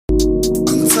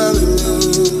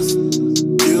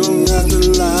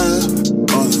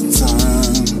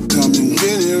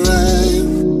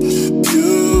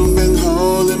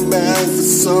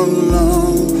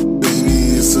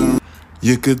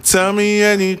could tell me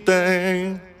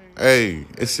anything. Hey,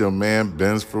 it's your man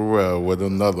Benz Pharrell with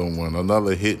another one,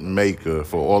 another hit maker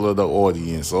for all of the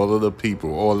audience, all of the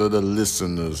people, all of the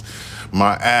listeners,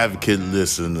 my advocate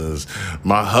listeners,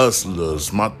 my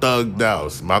hustlers, my thugged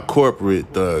outs, my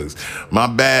corporate thugs, my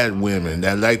bad women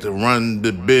that like to run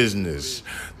the business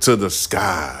to the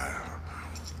sky.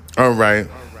 All right,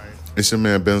 it's your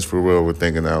man Benz Pharrell with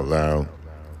Thinking Out Loud.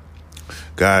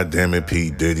 God damn it, P.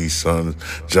 Diddy's son,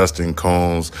 Justin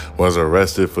Combs, was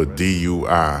arrested for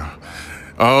DUI.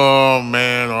 Oh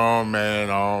man,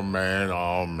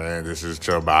 this is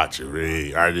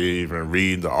debauchery. I didn't even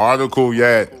read the article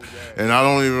yet, and I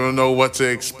don't even know what to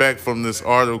expect from this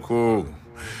article.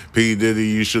 P. Diddy,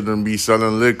 you shouldn't be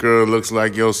selling liquor. Looks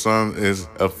like your son is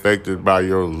affected by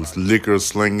your liquor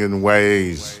slinging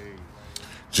ways.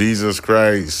 Jesus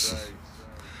Christ.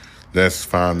 Let's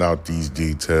find out these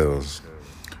details.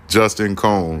 Justin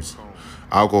Combs,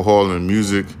 alcohol and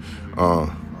music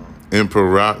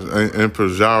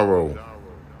impresario.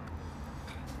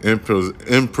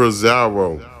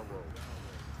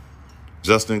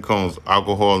 Justin Combs,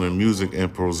 alcohol and music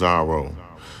impresario.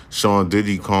 Sean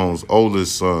Diddy Combs'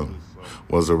 oldest son,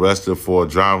 was arrested for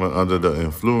driving under the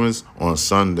influence on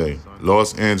Sunday.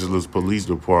 Los Angeles Police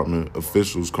Department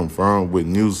officials confirmed with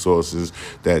news sources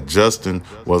that Justin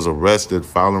was arrested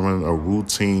following a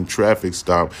routine traffic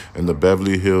stop in the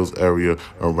Beverly Hills area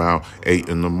around 8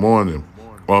 in the morning.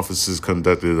 Officers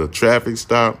conducted a traffic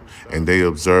stop and they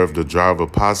observed the driver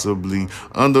possibly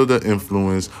under the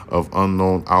influence of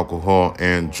unknown alcohol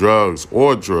and drugs.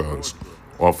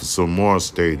 Officer Moore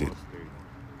stated.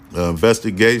 The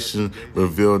investigation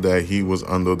revealed that he was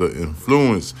under the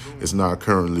influence. It's not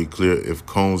currently clear if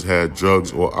Combs had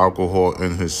drugs or alcohol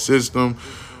in his system.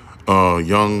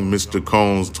 Young Mr.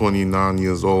 Combs, 29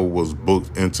 years old, was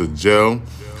booked into jail.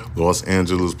 Los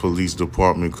Angeles Police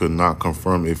Department could not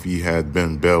confirm if he had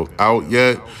been bailed out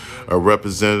yet. A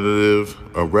representative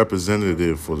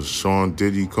for the Sean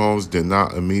Diddy Combs did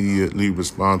not immediately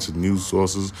respond to news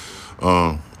sources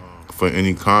for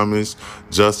any comments.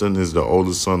 Justin is the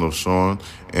oldest son of Sean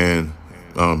and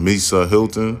Misa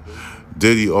Hilton.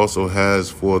 Diddy also has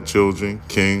 4 children,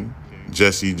 King,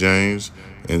 Jesse James,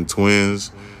 and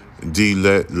twins,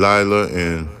 Lila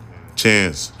and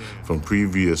Chance, from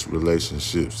previous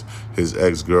relationships. His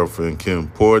ex-girlfriend, Kim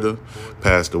Porter,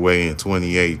 passed away in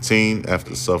 2018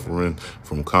 after suffering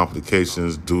from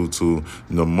complications due to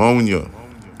pneumonia.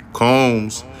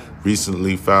 Combs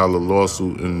recently filed a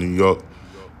lawsuit in New York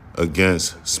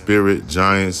against Spirit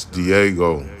Giants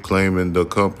Diageo, claiming the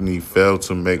company failed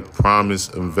to make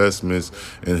promised investments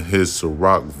in his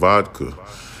Ciroc vodka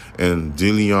and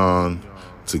DeLeon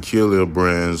tequila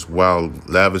brands while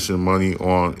lavishing money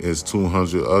on its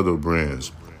 200 other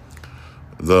brands.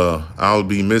 The I'll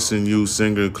Be Missing You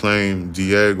singer claimed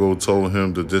Diageo told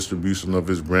him the distribution of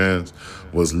his brands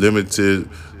was limited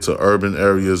to urban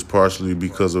areas partially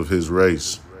because of his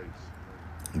race.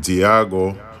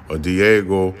 Diageo,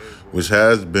 which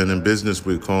has been in business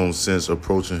with Combs since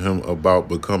approaching him about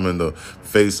becoming the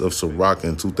face of Ciroc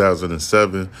in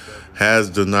 2007, has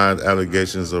denied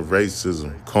allegations of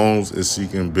racism. Combs is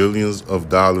seeking billions of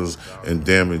dollars in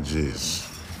damages.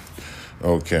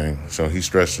 Okay, so he's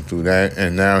stretching through that,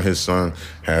 and now his son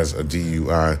has a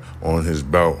DUI on his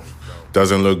belt.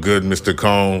 Doesn't look good, Mr.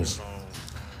 Combs.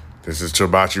 This is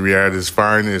debauchery at its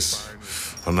finest.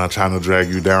 I'm not trying to drag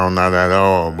you down, not at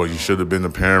all, but you should have been a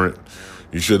parent.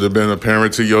 You should have been a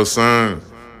parent to your son.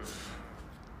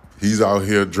 He's out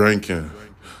here drinking.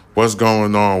 What's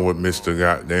going on with Mr.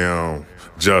 Goddamn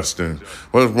Justin?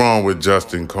 What's wrong with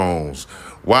Justin Combs?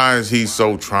 Why is he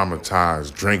so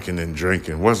traumatized, drinking and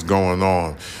drinking? What's going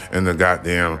on in the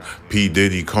goddamn P.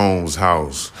 Diddy Combs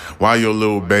house? Why your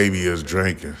little baby is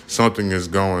drinking? Something is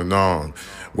going on.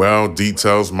 Well,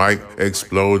 details might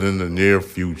explode in the near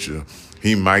future.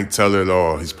 He might tell it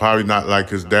all. He's probably not like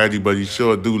his daddy, but he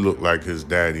sure do look like his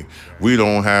daddy. We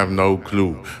don't have no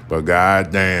clue. But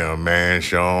goddamn, man,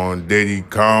 Sean Diddy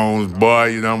Combs, boy,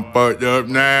 you done fucked up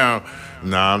now.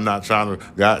 Nah, I'm not trying to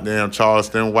goddamn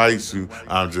Charleston white you.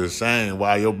 I'm just saying,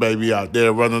 why your baby out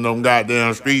there running them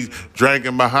goddamn streets,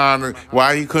 drinking behind her,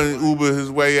 why he couldn't Uber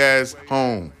his way ass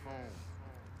home?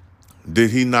 Did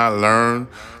he not learn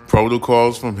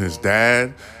protocols from his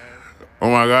dad? Oh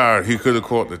my God, he could have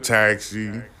caught the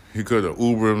taxi. He could have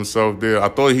Ubered himself there. I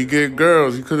thought he'd get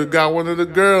girls. He could have got one of the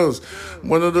girls,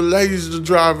 one of the ladies to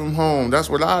drive him home.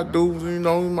 That's what I do. You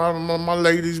know, my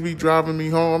ladies be driving me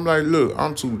home. I'm like, look,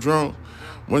 I'm too drunk.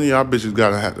 One of y'all bitches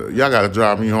y'all gotta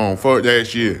drive me home. Fuck that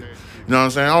shit. You know what I'm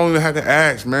saying? I don't even have to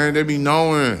ask, man. They be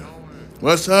knowing.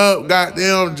 What's up,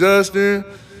 goddamn Justin?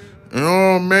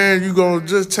 Oh, man, you gonna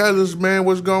just tell us, man,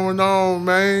 what's going on,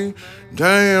 man?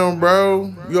 Damn,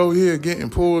 bro. You over here getting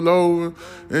pulled over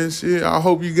and shit. I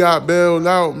hope you got bailed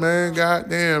out, man.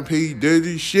 Goddamn, P.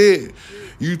 Diddy, shit.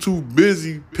 You too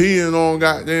busy peeing on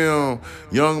goddamn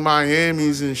young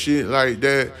Miamis and shit like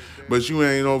that. But you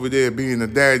ain't over there being a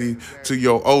daddy to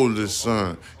your oldest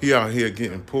son. He out here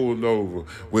getting pulled over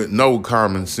with no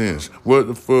common sense. What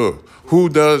the fuck? Who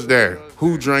does that?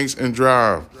 Who drinks and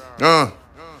drive?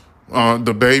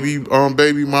 The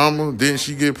baby mama, didn't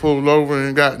she get pulled over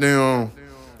in goddamn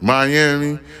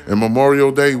Miami and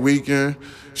Memorial Day weekend?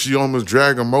 She almost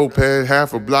dragged a moped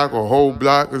half a block or whole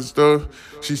block and stuff.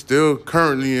 She's still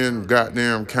currently in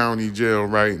goddamn county jail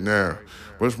right now.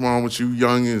 What's wrong with you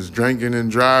youngins drinking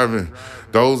and driving?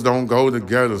 Those don't go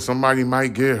together. Somebody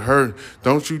might get hurt.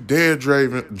 Don't you dare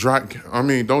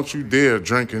don't you dare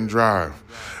drink and drive.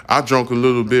 I drank a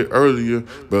little bit earlier,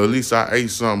 but at least I ate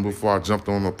something before I jumped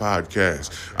on the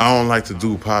podcast. I don't like to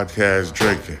do podcast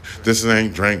drinking. This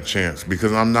ain't Drink Champs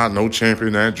because I'm not no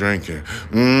champion at drinking.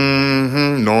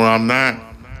 No, I'm not.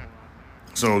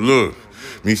 So look,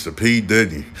 Mr. P.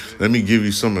 Diddy, let me give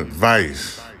you some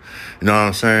advice. You know what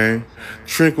I'm saying?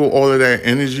 Trickle all of that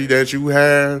energy that you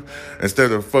have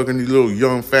instead of fucking these little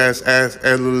young, fast-ass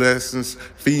adolescents,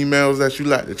 females that you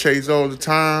like to chase all the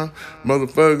time,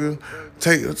 motherfucker.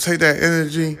 Take that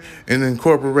energy and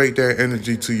incorporate that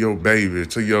energy to your baby,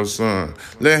 to your son.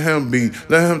 Let him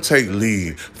take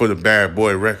lead for the Bad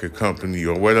Boy Record Company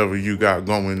or whatever you got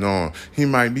going on. He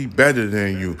might be better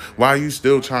than you. Why you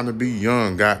still trying to be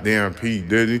young, goddamn P.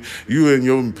 Diddy? You in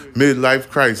your midlife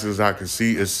crisis, I can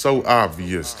see. It's so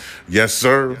obvious. Yes,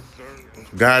 sir.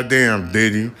 Goddamn,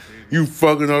 Diddy. You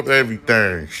fucking up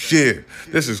everything. Shit.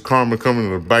 This is karma coming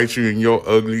to bite you in your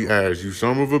ugly ass, you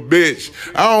son of a bitch.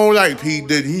 I don't like P.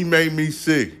 Diddy. He made me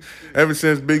sick. Ever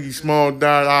since Biggie Small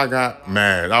died, I got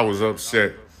mad. I was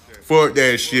upset. Fuck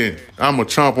that shit. I'ma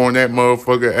chomp on that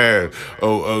motherfucker ass.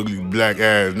 Oh, ugly black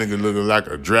ass nigga looking like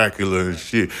a Dracula and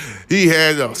shit. He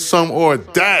had some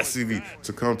audacity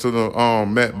to come to the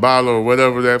Met Bala or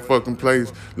whatever that fucking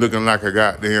place looking like a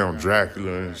goddamn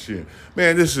Dracula and shit.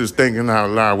 Man, this is Thinking Out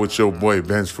Loud with your boy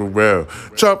Benz Pharrell.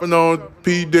 Chopping on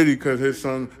P. Diddy because his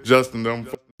son Justin done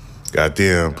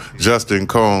goddamn Justin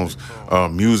Combs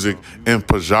music in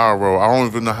Pajaro. I don't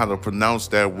even know how to pronounce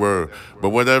that word, but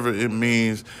whatever it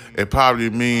means, it probably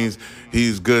means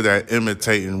he's good at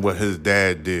imitating what his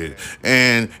dad did.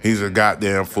 And he's a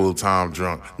goddamn full-time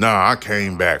drunk. Nah, I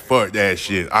came back. Fuck that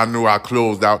shit. I knew I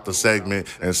closed out the segment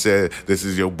and said, this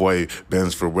is your boy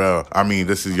Benz Pharrell.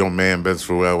 This is your man Benz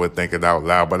Pharrell with Thinking Out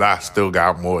Loud, but I still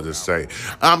got more to say.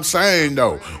 I'm saying,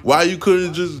 though, why you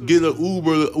couldn't just get an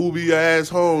Uber your ass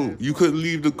home? You couldn't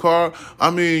leave the car?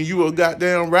 You a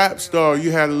goddamn rap star.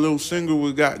 You had a little single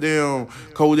with goddamn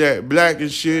Kodak Black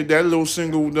and shit. That little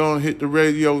single done hit the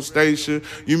radio station.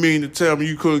 You mean to tell me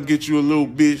you couldn't get you a little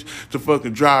bitch to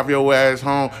fucking drive your ass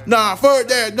home? Nah, fuck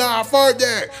that.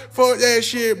 Fuck that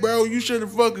shit, bro. You should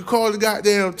have fucking called the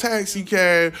goddamn taxi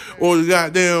cab or the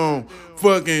goddamn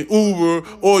fucking Uber,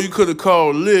 or you could have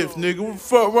called Lyft, nigga. What the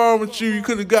fuck wrong with you? You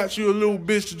could have got you a little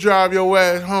bitch to drive your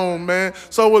ass home, man.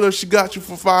 So what if she got you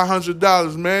for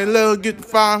 $500, man? Let her get the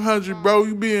 $500, bro.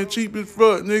 You being cheap as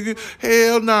fuck, nigga.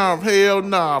 Hell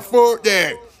nah. Fuck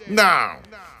that. Nah.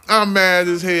 I'm mad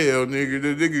as hell, nigga.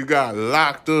 The nigga got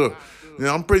locked up.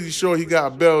 I'm pretty sure he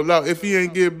got bailed out. If he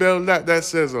ain't get bailed out, that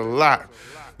says a lot.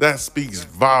 That speaks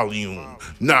volume.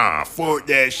 Nah, fuck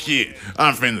that shit.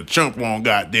 I'm finna chump on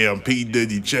goddamn P.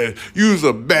 Diddy chest. You's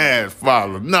a bad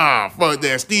father. Nah, fuck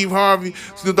that. Steve Harvey,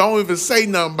 don't even say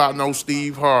nothing about no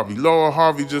Steve Harvey. Laura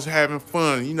Harvey just having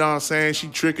fun. You know what I'm saying? She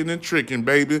tricking,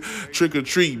 baby. Trick or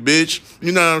treat, bitch.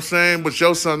 You know what I'm saying? But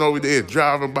your son over there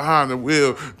driving behind the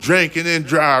wheel, drinking and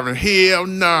driving. Hell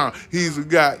nah. He's a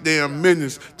goddamn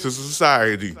menace to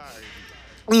society.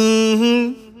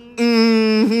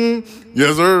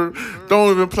 Yes, sir.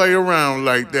 Don't even play around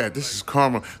like that. This is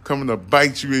karma coming to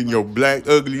bite you in your black,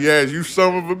 ugly ass. You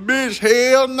son of a bitch.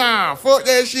 Hell nah. Fuck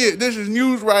that shit. This is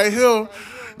news right here.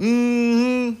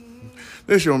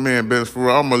 This your man, Benz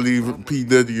Pharrell. I'm going to leave P.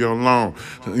 Diddy alone.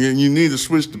 You need to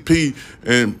switch the P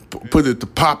and put it to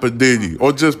Papa Diddy.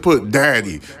 Or just put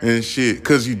Daddy and shit.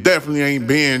 Because you definitely ain't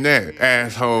being that,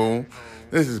 asshole.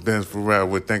 This is Benz Pharrell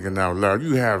with Thinking Out Loud.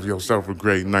 You have yourself a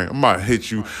great night. I might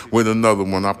hit you with another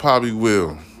one. I probably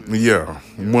will. Yeah.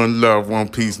 One love, one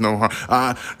peace, no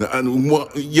harm.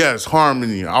 Yes,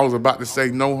 harmony. I was about to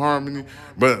say no harmony,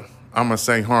 but I'm going to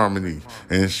say harmony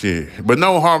and shit. But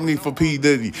no harmony for P.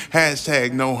 Diddy.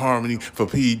 Hashtag no harmony for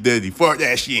P. Diddy. Fuck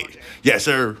that shit. Yes,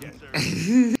 sir.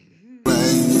 You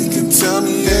can tell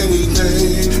me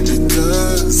anything. It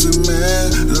doesn't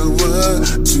matter what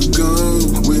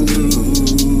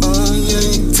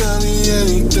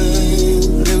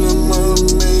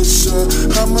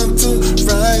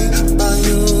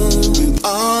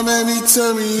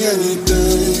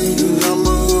day, and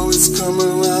I'ma always come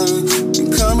around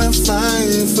and come and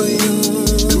fight for you.